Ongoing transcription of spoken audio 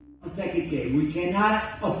second game. We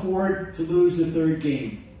cannot afford to lose the third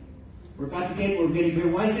game. We're getting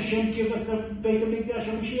prepared. Why does Hashem give us a Beit HaMikdash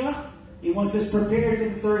HaMashiach? He wants us prepared for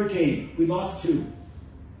the third game. We lost 2.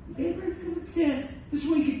 Okay, understand. This is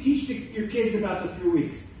what you can teach your kids about the 3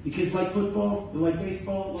 weeks. Your kids like football, they like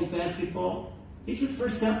baseball, like basketball. Teach them the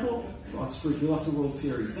first temple, we lost the World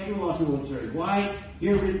Series. Second, we lost the World Series. Why?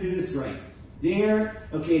 Here, we're going to do this right. There,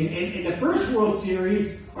 okay, and in the first World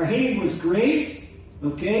Series, our hitting was great.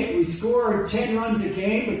 Okay, we scored 10 runs a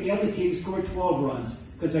game, but the other team scored 12 runs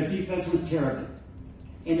because our defense was terrible.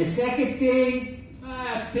 And the second thing,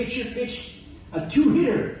 pitched a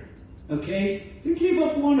 2-hitter. Okay, we gave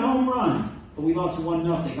up 1 home run, but we lost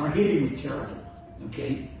 1-0. Our hitting was terrible.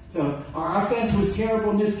 Okay, so our offense was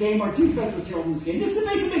terrible in this game. Our defense was terrible in this game. This is the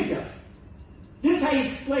Beit HaMikdash. This is how you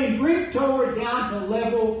explain. Bring Torah down to a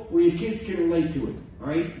level where your kids can relate to it. All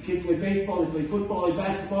right, your kids play baseball, they play football, they play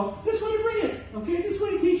basketball. This is where you bring it. Okay, this is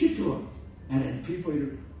where you teach it to them. And then people,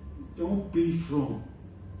 don't be from.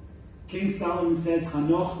 King Solomon says,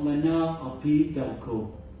 "Hanoch lana al pi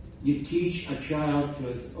darko." You teach a child to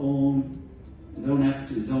his own, don't have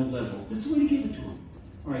to his own level. This is where you give it to him.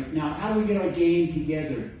 All right, now how do we get our game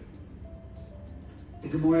together? The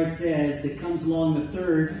Gemara says that comes along the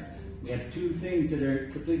third. We have 2 things that are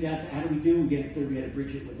completely out. How do we do? We get a third. We got to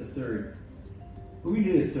bridge it with a third. When we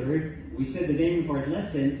do the third, we said the name of our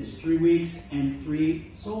lesson is 3 weeks and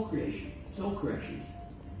 3 soul corrections.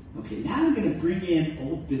 Okay, now I'm going to bring in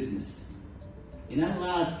old business. You're not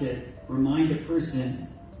allowed to remind a person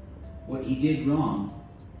what he did wrong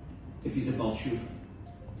if he's a Baal Tshuva.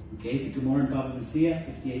 Okay, the Gemara in Baba Metzia,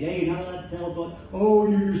 58a, you're not allowed to tell about, oh,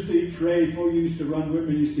 you used to eat trays, oh, you used to run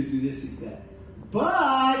women, you used to do this and that.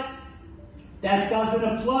 But that doesn't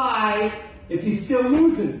apply if he's still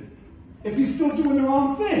losing, if he's still doing the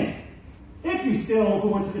wrong thing. If he's still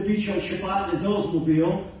going to the beach on Shabbat in his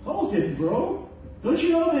Oldsmobile, hold it, bro. Don't you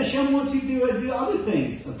know that Hashem wants you to do other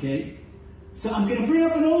things, okay? So I'm going to bring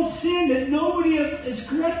up an old sin that nobody has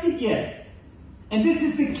corrected yet. And this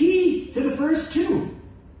is the key to the first 2.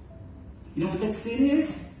 You know what that sin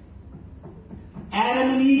is?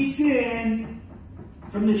 Adam and Eve sinned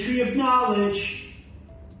from the tree of knowledge.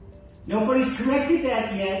 Nobody's corrected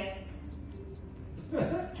that yet.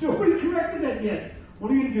 Nobody corrected that yet.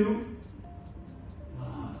 What are you going to do?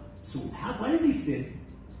 Why did they sin?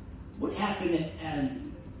 What happened at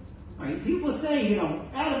Adam? All right, people say,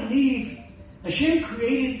 Adam and Eve, Hashem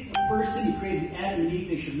created a person, He created Adam and Eve,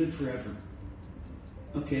 they should live forever.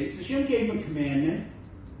 Okay, so Hashem gave them a commandment,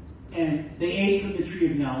 and they ate from the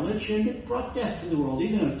tree of knowledge, and it brought death to the world.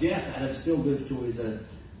 Even though Adam still lived to his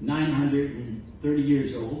 930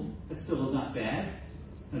 years old, that's still not bad.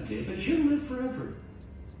 Okay, but Hashem lived forever.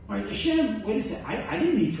 All right, Hashem, wait a second, I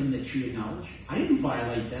didn't eat from the tree of knowledge. I didn't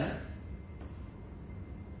violate that.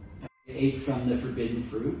 I ate from the forbidden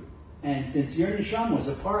fruit. And since your neshama was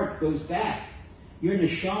a part, goes back. Your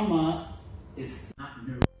neshama is not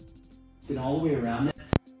new. It's been all the way around.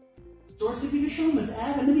 The source of your neshama is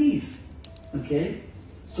Adam and Eve. Okay?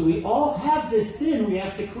 So we all have this sin we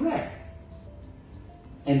have to correct.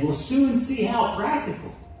 And we'll soon see how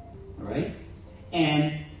practical. Alright?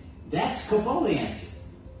 And that's Kabbalah answer.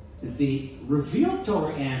 The revealed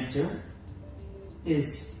Torah answer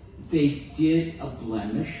is they did a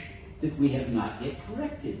blemish that we have not yet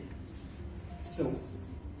corrected. So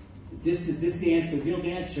this is the answer, the revealed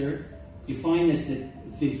answer. You find this,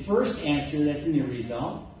 that the first answer that's in the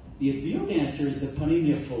result, the revealed answer is the Panim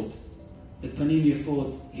Yafot. The Panim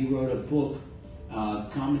Yafot, he wrote a book,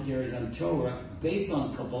 commentaries on Torah, based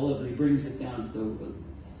on Kabbalah, but he brings it down to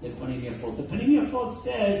the Panim Yafot. The Panim Yafot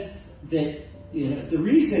says that the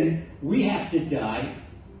reason we have to die,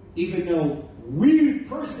 even though we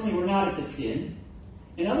personally were not at the sin,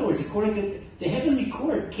 in other words, according to the heavenly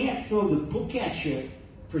court, can't throw the book at you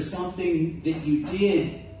for something that you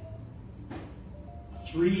did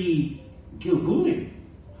 3 Gilgulim.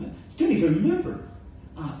 You don't even remember.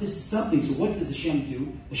 This is something. So what does Hashem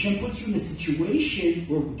do? Hashem puts you in a situation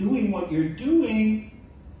where doing what you're doing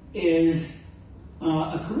is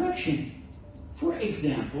a correction. For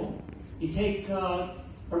example, you take a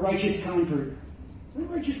righteous convert. A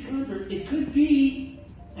righteous convert. It could be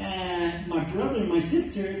my brother and my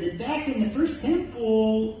sister that back in the first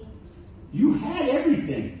temple, you had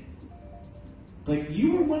everything. But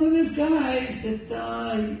you were one of those guys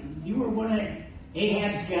that, you were one of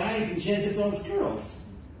Ahab's guys and Jezebel's girls.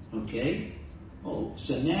 Okay? Oh,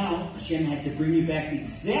 so now Hashem had to bring you back the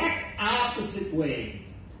exact opposite way.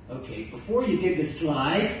 Okay, before you did the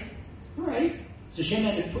slide, all right, so Hashem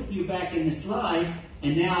had to put you back in the slide,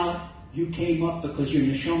 and now you came up because your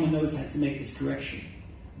neshama knows how to make this correction.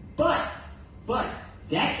 But,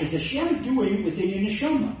 That is Hashem doing within your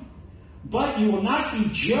neshama. But you will not be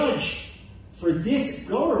judged for this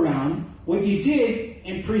go-around what you did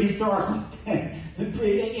in prehistorical,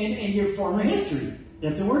 in your former history.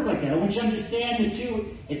 Doesn't work like that. I want you to understand that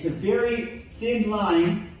too. It's a very thin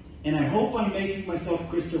line, and I hope I'm making myself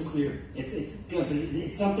crystal clear.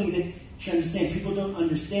 It's something that you should understand. People don't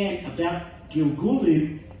understand about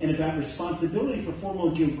Gilgulim and about responsibility for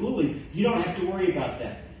formal Gilgulim. You don't have to worry about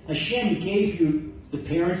that. Hashem gave you the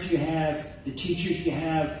parents you have, the teachers you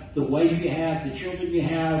have, the wife you have, the children you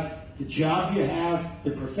have, the job you have,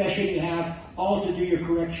 the profession you have, all to do your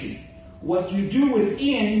correction. What you do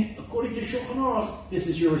within, according to Shulchan Aruch, this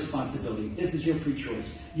is your responsibility. This is your free choice.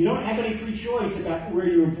 You don't have any free choice about where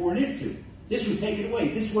you were born into. This was taken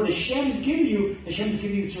away. This is what Hashem has given you. Hashem has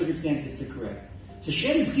given you the circumstances to correct. So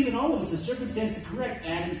Hashem has given all of us a circumstance to correct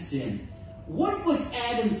Adam's sin. What was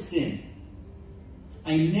Adam's sin?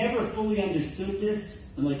 I never fully understood this,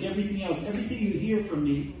 and like everything else, everything you hear from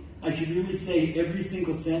me, I should really say every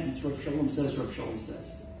single sentence Rav Shalom says, Rav Shalom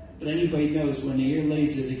says. But anybody knows when they hear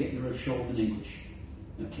laser, they get the Rav Shalom in English.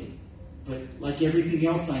 Okay. But like everything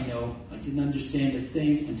else I know, I didn't understand a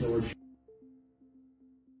thing until Rav Shalom.